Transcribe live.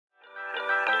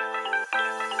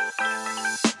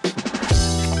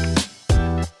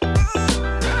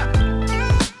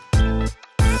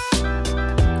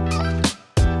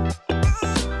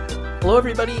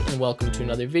everybody, and welcome to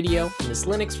another video in this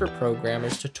Linux for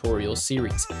Programmers tutorial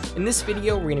series. In this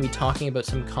video, we're going to be talking about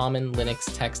some common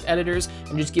Linux text editors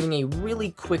and just giving a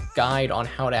really quick guide on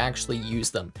how to actually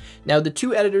use them. Now, the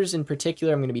two editors in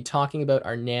particular I'm going to be talking about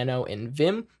are Nano and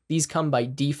Vim. These come by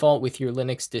default with your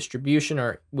Linux distribution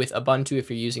or with Ubuntu if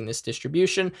you're using this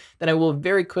distribution. Then I will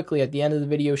very quickly at the end of the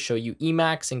video show you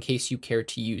Emacs in case you care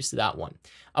to use that one.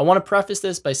 I want to preface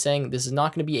this by saying this is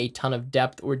not going to be a ton of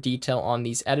depth or detail on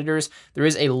these editors. There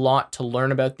is a lot to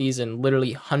learn about these and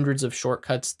literally hundreds of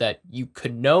shortcuts that you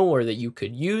could know or that you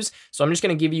could use. So I'm just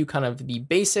going to give you kind of the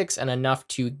basics and enough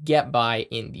to get by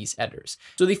in these editors.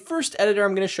 So the first editor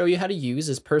I'm going to show you how to use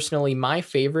is personally my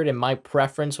favorite and my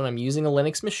preference when I'm using a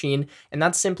Linux machine. And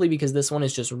that's simply because this one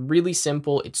is just really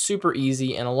simple. It's super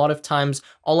easy. And a lot of times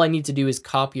all I need to do is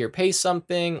copy or paste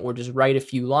something or just write a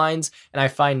few lines. And I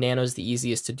find Nano is the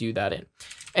easiest to do that in.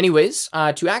 Anyways,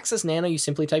 to access Nano, you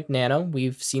simply type Nano.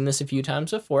 We've seen this a few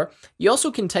times before. You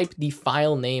also can type the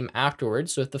file name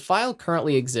afterwards. So if the file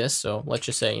currently exists, so let's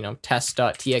just say,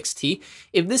 test.txt,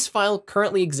 if this file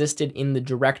currently existed in the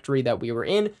directory that we were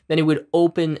in, then it would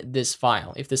open this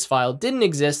file. If this file didn't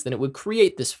exist, then it would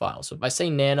create this file. So if I say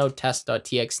nano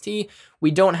test.txt,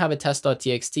 we don't have a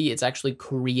test.txt. It's actually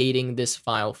creating this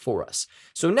file for us.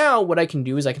 So now what I can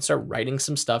do is I can start writing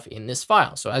some stuff in this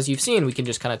file. So as you've seen, we can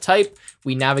just kind of type,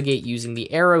 we navigate using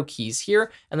the arrow keys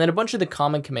here, and then a bunch of the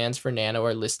common commands for Nano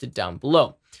are listed down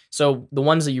below. So the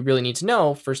ones that you really need to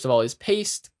know, first of all, is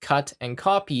paste, cut, and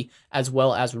copy, as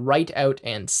well as write out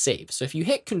and save. So if you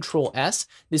hit Control S,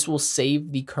 this will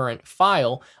save the current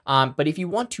file. But if you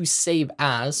want to save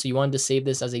as, so you wanted to save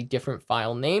this as a different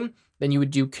file name, then you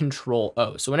would do Control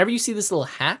O. So whenever you see this little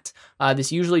hat,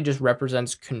 this usually just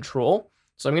represents control.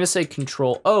 So I'm going to say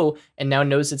Control O, and now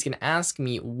notice it's going to ask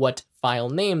me what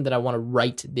file name that I want to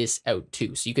write this out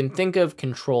to. So you can think of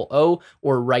Control O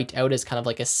or write out as kind of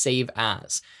like a save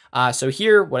as. So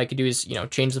here, what I could do is,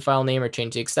 change the file name or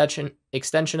change the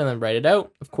extension and then write it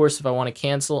out. Of course, if I want to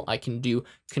cancel, I can do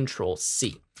Control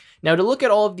C. Now to look at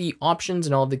all of the options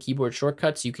and all of the keyboard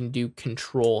shortcuts, you can do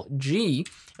Control G.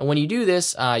 And when you do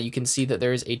this, you can see that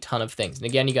there is a ton of things. And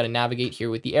again, you got to navigate here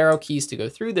with the arrow keys to go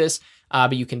through this,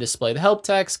 but you can display the help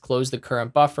text, close the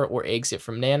current buffer or exit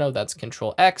from Nano, that's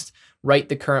Control X, write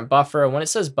the current buffer. And when it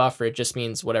says buffer, it just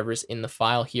means whatever's in the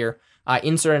file here.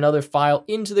 Insert another file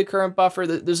into the current buffer.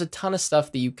 There's a ton of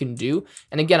stuff that you can do.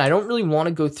 And again, I don't really want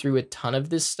to go through a ton of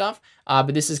this stuff,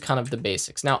 but this is kind of the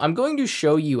basics. Now, I'm going to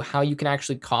show you how you can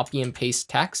actually copy and paste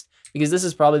text, because this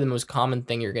is probably the most common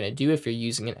thing you're going to do if you're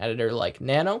using an editor like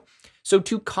Nano. So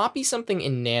to copy something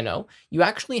in Nano, you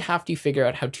actually have to figure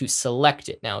out how to select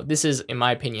it. Now, this is, in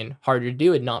my opinion, harder to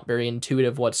do and not very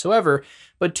intuitive whatsoever.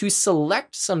 But to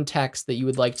select some text that you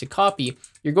would like to copy,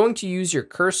 you're going to use your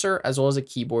cursor as well as a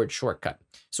keyboard shortcut.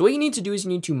 So what you need to do is you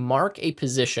need to mark a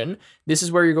position. This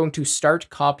is where you're going to start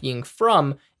copying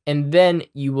from, and then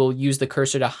you will use the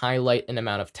cursor to highlight an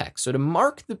amount of text. So to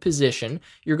mark the position,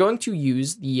 you're going to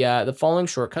use the following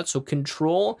shortcut. So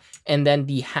Control and then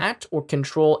the hat, or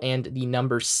Control and the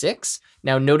number 6.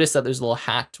 Now notice that there's a little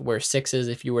hat where 6 is.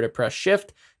 If you were to press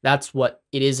Shift, that's what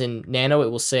it is in Nano.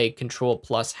 It will say Control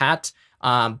plus hat.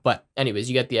 But anyways,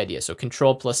 you get the idea. So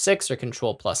Control plus 6 or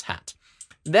Control plus hat.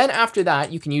 Then after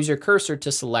that, you can use your cursor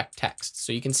to select text.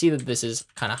 So you can see that this is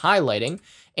kind of highlighting.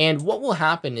 And what will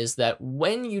happen is that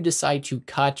when you decide to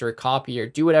cut or copy or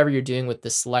do whatever you're doing with the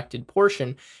selected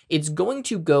portion, it's going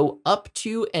to go up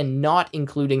to and not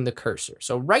including the cursor.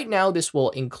 So right now, this will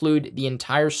include the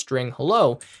entire string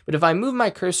hello. But if I move my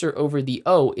cursor over the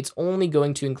O, it's only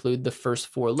going to include the first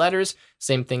 4 letters.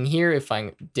 Same thing here. If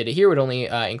I did it here, it would only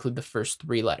include the first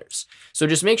 3 letters. So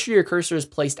just make sure your cursor is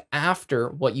placed after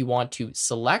what you want to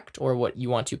select or what you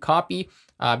want to copy,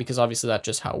 because obviously that's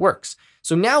just how it works.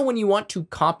 So now when you want to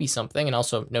copy something, and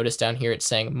also notice down here it's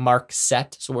saying mark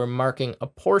set, so we're marking a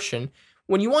portion.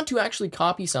 When you want to actually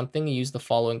copy something, you use the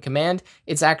following command.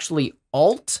 It's actually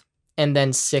Alt and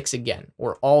then 6 again,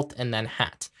 or Alt and then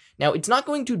hat. Now it's not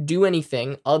going to do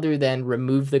anything other than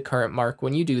remove the current mark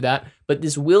when you do that, but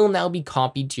this will now be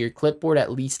copied to your clipboard,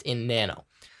 at least in Nano.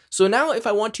 So now if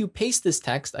I want to paste this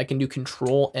text, I can do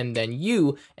Control and then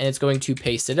U, and it's going to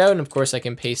paste it out. And of course I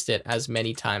can paste it as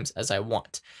many times as I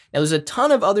want. Now there's a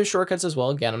ton of other shortcuts as well.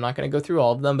 Again, I'm not going to go through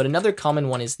all of them, but another common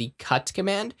one is the cut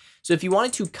command. So if you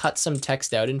wanted to cut some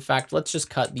text out, in fact, let's just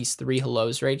cut these 3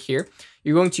 hellos right here.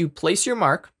 You're going to place your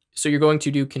mark. So you're going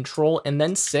to do Control and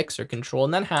then 6 or Control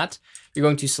and then hat. You're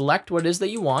going to select what it is that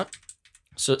you want.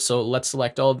 So let's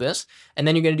select all of this, and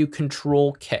then you're going to do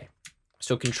Control K.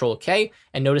 So Control K,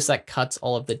 and notice that cuts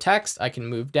all of the text. I can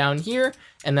move down here,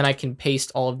 and then I can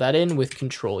paste all of that in with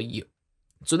Control U.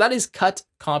 So that is cut,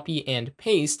 copy, and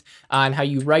paste on how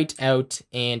you write out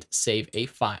and save a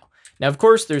file. Now, of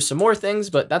course, there's some more things,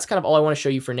 but that's kind of all I want to show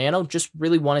you for Nano. Just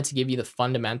really wanted to give you the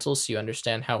fundamentals so you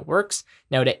understand how it works.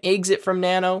 Now, to exit from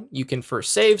Nano, you can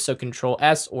first save, so Control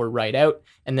S or write out,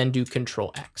 and then do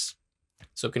Control X.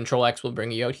 So Control X will bring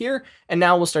you out here, and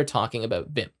now we'll start talking about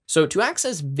Vim. So to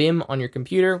access Vim on your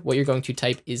computer, what you're going to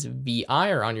type is VI,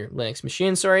 or on your Linux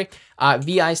machine, sorry.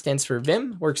 VI stands for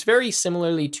Vim, works very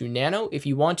similarly to Nano. If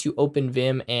you want to open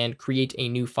Vim and create a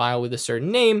new file with a certain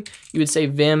name, you would say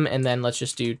Vim, and then let's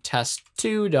just do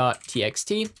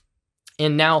test2.txt.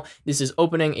 And now this is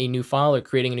opening a new file or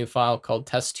creating a new file called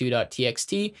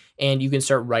test2.txt, and you can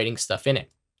start writing stuff in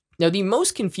it. Now, the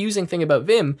most confusing thing about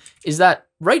Vim is that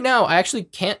right now I actually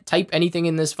can't type anything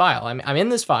in this file. I'm in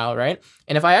this file, right?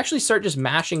 And if I actually start just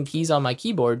mashing keys on my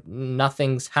keyboard,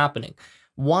 nothing's happening.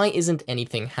 Why isn't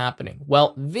anything happening?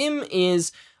 Well, Vim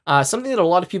is something that a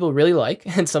lot of people really like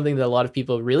and something that a lot of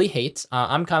people really hate.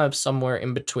 I'm kind of somewhere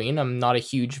in between. I'm not a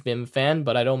huge Vim fan,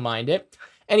 but I don't mind it.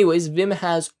 Anyways, Vim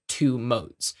has two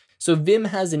modes. So Vim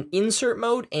has an insert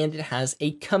mode and it has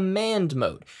a command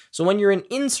mode. So when you're in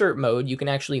insert mode, you can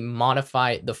actually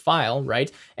modify the file,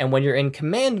 right? And when you're in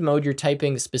command mode, you're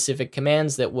typing specific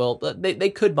commands that will,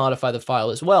 they could modify the file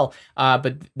as well,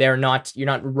 but you're not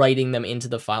writing them into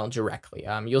the file directly.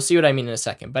 You'll see what I mean in a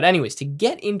second. But anyways, to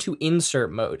get into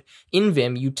insert mode in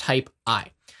Vim, you type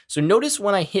I. So notice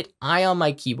when I hit I on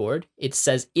my keyboard, it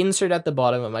says insert at the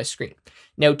bottom of my screen.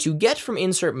 Now, to get from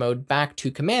insert mode back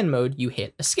to command mode, you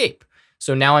hit escape.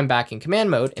 So now I'm back in command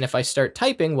mode, and if I start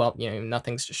typing, well,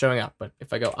 nothing's showing up. But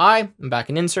if I go I'm back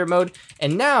in insert mode,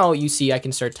 and now you see I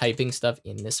can start typing stuff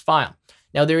in this file.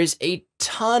 Now, there is a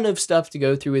ton of stuff to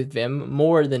go through with Vim,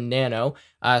 more than Nano.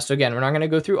 So again, we're not going to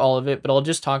go through all of it, but I'll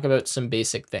just talk about some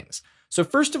basic things. So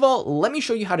first of all, let me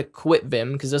show you how to quit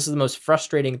Vim, because this is the most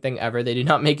frustrating thing ever. They do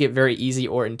not make it very easy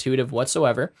or intuitive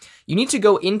whatsoever. You need to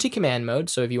go into command mode.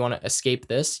 So if you want to escape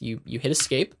this, you hit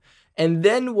escape. And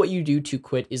then what you do to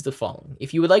quit is the following.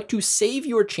 If you would like to save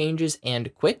your changes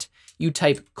and quit, you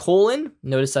type colon,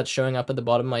 notice that's showing up at the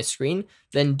bottom of my screen,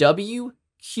 then W,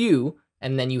 Q,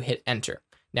 and then you hit enter.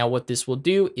 Now what this will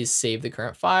do is save the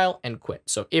current file and quit.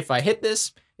 So if I hit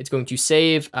this, it's going to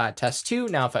save test2.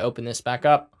 Now, if I open this back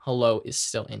up, hello is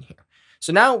still in here.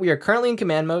 So now we are currently in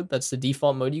command mode. That's the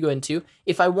default mode you go into.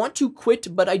 If I want to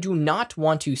quit, but I do not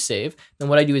want to save, then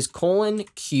what I do is colon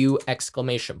Q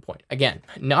exclamation point. Again,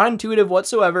 not intuitive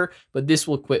whatsoever, but this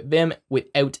will quit Vim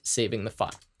without saving the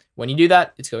file. When you do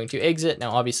that, it's going to exit. Now,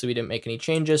 obviously we didn't make any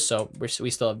changes, so we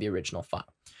still have the original file.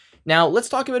 Now, let's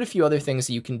talk about a few other things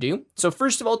that you can do. So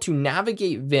first of all, to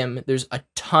navigate Vim, there's a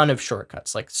ton of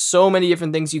shortcuts, like so many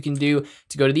different things you can do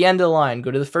to go to the end of the line, go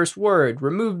to the first word,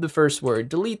 remove the first word,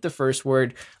 delete the first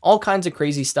word, all kinds of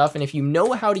crazy stuff. And if you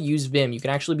know how to use Vim, you can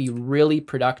actually be really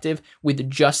productive with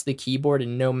just the keyboard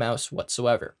and no mouse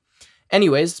whatsoever.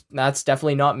 Anyways, that's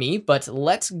definitely not me, but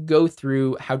let's go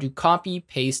through how to copy,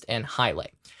 paste, and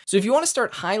highlight. So if you want to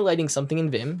start highlighting something in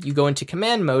Vim, you go into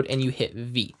command mode and you hit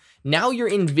V. Now you're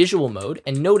in visual mode,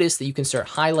 and notice that you can start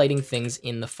highlighting things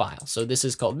in the file. So this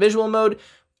is called visual mode.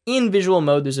 In visual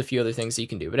mode, there's a few other things that you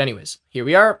can do. But anyways, here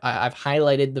we are. I've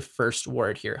highlighted the first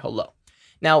word here, hello.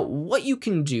 Now, what you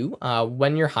can do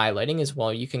when you're highlighting is,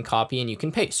 well, you can copy and you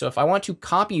can paste. So if I want to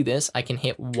copy this, I can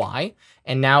hit Y,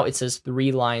 and now it says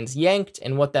 3 lines yanked.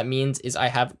 And what that means is I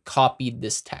have copied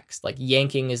this text. Like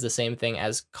yanking is the same thing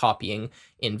as copying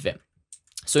in Vim.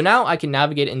 So now I can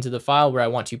navigate into the file where I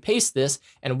want to paste this,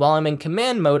 and while I'm in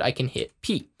command mode, I can hit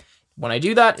P. When I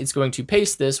do that, it's going to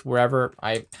paste this wherever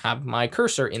I have my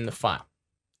cursor in the file.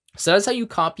 So that's how you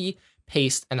copy,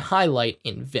 paste, and highlight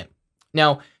in Vim.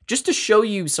 Now, just to show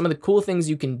you some of the cool things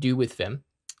you can do with Vim,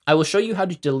 I will show you how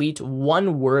to delete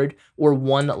one word or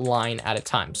one line at a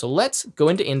time. So let's go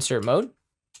into insert mode,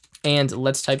 and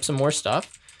let's type some more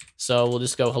stuff. So we'll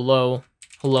just go hello.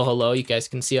 Hello, hello. You guys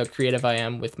can see how creative I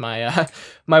am with my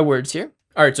my words here.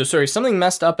 All right, so sorry, something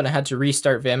messed up and I had to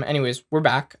restart Vim. Anyways, we're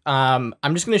back. I'm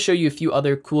just going to show you a few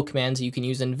other cool commands you can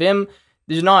use in Vim.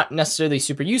 They're not necessarily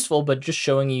super useful, but just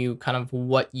showing you kind of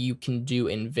what you can do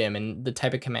in Vim and the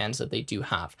type of commands that they do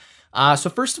have. So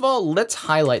first of all, let's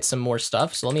highlight some more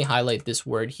stuff. So let me highlight this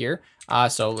word here.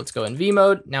 So let's go in V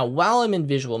mode. Now, while I'm in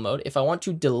visual mode, if I want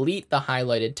to delete the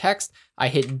highlighted text, I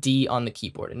hit D on the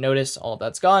keyboard. And notice all of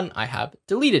that's gone. I have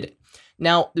deleted it.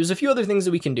 Now, there's a few other things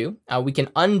that we can do. We can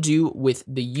undo with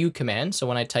the U command. So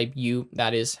when I type U,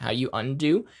 that is how you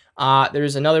undo.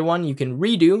 There's another one you can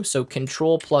redo. So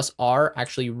Control plus R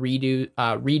actually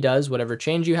redoes whatever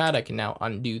change you had. I can now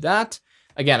undo that.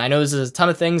 Again, I know this is a ton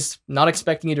of things, not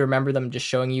expecting you to remember them, just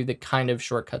showing you the kind of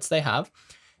shortcuts they have.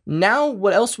 Now,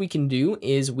 what else we can do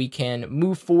is we can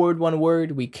move forward one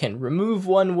word, we can remove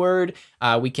one word,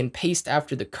 we can paste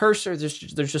after the cursor. There's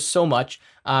just so much,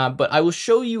 but I will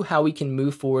show you how we can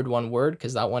move forward one word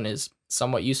because that one is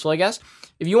somewhat useful, I guess.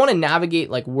 If you want to navigate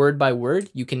like word by word,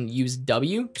 you can use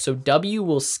W. So W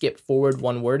will skip forward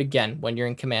one word again when you're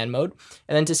in command mode.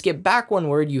 And then to skip back one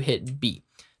word, you hit B.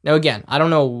 Now, again, I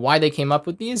don't know why they came up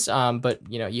with these, but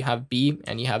you know, you have B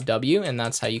and you have W, and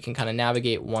that's how you can kind of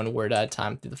navigate one word at a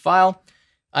time through the file.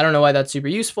 I don't know why that's super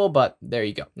useful, but there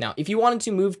you go. Now, if you wanted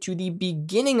to move to the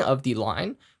beginning of the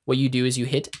line, what you do is you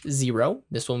hit 0.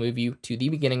 This will move you to the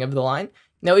beginning of the line.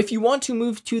 Now, if you want to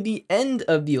move to the end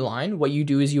of the line, what you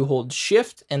do is you hold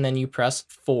Shift and then you press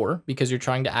 4 because you're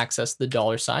trying to access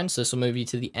the $sign. So this will move you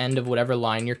to the end of whatever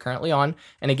line you're currently on.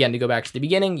 And again, to go back to the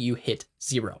beginning, you hit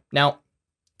 0. Now,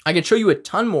 I could show you a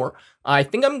ton more. I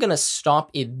think I'm going to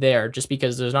stop it there just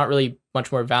because there's not really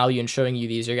much more value in showing you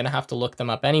these. You're going to have to look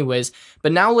them up anyways.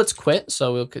 But now let's quit.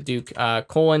 So we'll do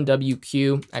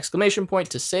 :WQ exclamation point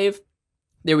to save.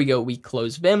 There we go. We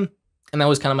close Vim. And that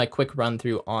was kind of my quick run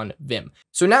through on Vim.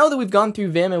 So now that we've gone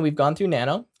through Vim and we've gone through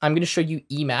Nano, I'm going to show you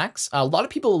Emacs. A lot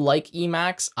of people like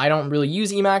Emacs. I don't really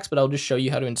use Emacs, but I'll just show you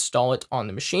how to install it on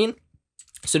the machine.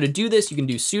 So to do this, you can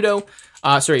do sudo.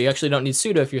 Sorry, you actually don't need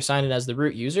sudo if you're signed in as the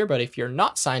root user, but if you're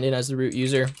not signed in as the root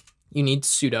user, you need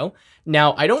sudo.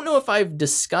 Now, I don't know if I've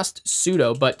discussed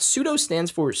sudo, but sudo stands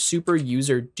for super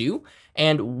user do.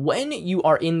 And when you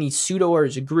are in the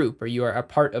sudoers group, or you are a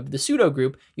part of the sudo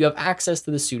group, you have access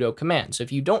to the sudo command. So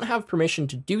if you don't have permission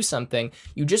to do something,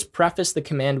 you just preface the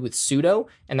command with sudo,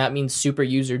 and that means super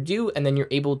user do, and then you're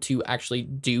able to actually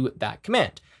do that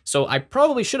command. So I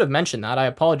probably should have mentioned that. I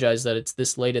apologize that it's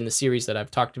this late in the series that I've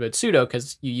talked about sudo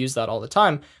because you use that all the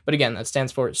time. But again, that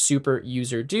stands for super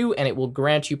user do, and it will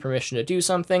grant you permission to do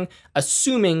something,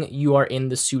 assuming you are in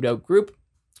the sudo group.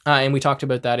 And we talked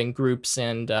about that in groups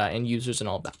and users and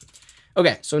all of that.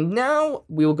 Okay, so now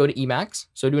we will go to Emacs.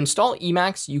 So to install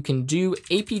Emacs, you can do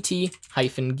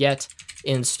apt-get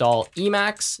install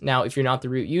Emacs. Now, if you're not the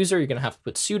root user, you're going to have to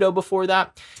put sudo before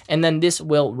that. And then this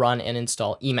will run and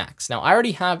install Emacs. Now, I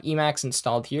already have Emacs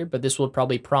installed here, but this will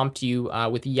probably prompt you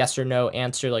with a yes or no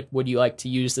answer, like, would you like to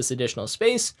use this additional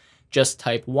space? Just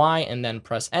type Y and then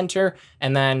press enter,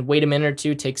 and then wait a minute or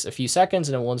two, takes a few seconds,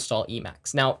 and it will install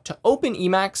Emacs. Now, to open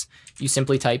Emacs, you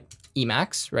simply type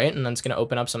Emacs, right? And then it's going to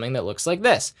open up something that looks like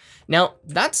this. Now,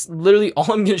 that's literally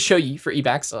all I'm going to show you for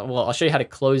Emacs. Well, I'll show you how to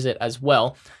close it as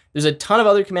well. There's a ton of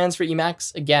other commands for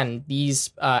Emacs. Again,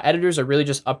 these editors are really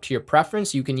just up to your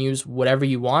preference. You can use whatever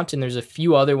you want, and there's a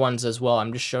few other ones as well.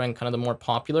 I'm just showing kind of the more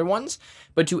popular ones.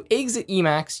 But to exit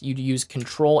Emacs, you'd use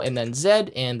Control and then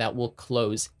Z, and that will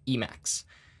close Emacs.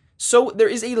 So there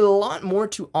is a lot more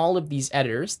to all of these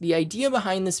editors. The idea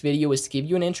behind this video is to give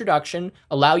you an introduction,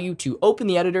 allow you to open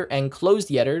the editor and close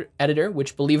the editor,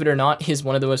 which, believe it or not, is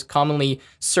one of the most commonly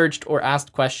searched or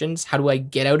asked questions. How do I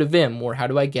get out of Vim? Or how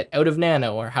do I get out of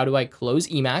Nano? Or how do I close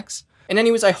Emacs? And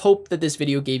anyways, I hope that this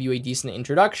video gave you a decent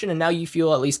introduction, and now you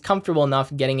feel at least comfortable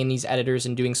enough getting in these editors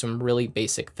and doing some really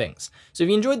basic things. So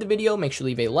if you enjoyed the video, make sure to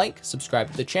leave a like,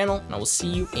 subscribe to the channel, and I will see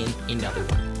you in another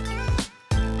one.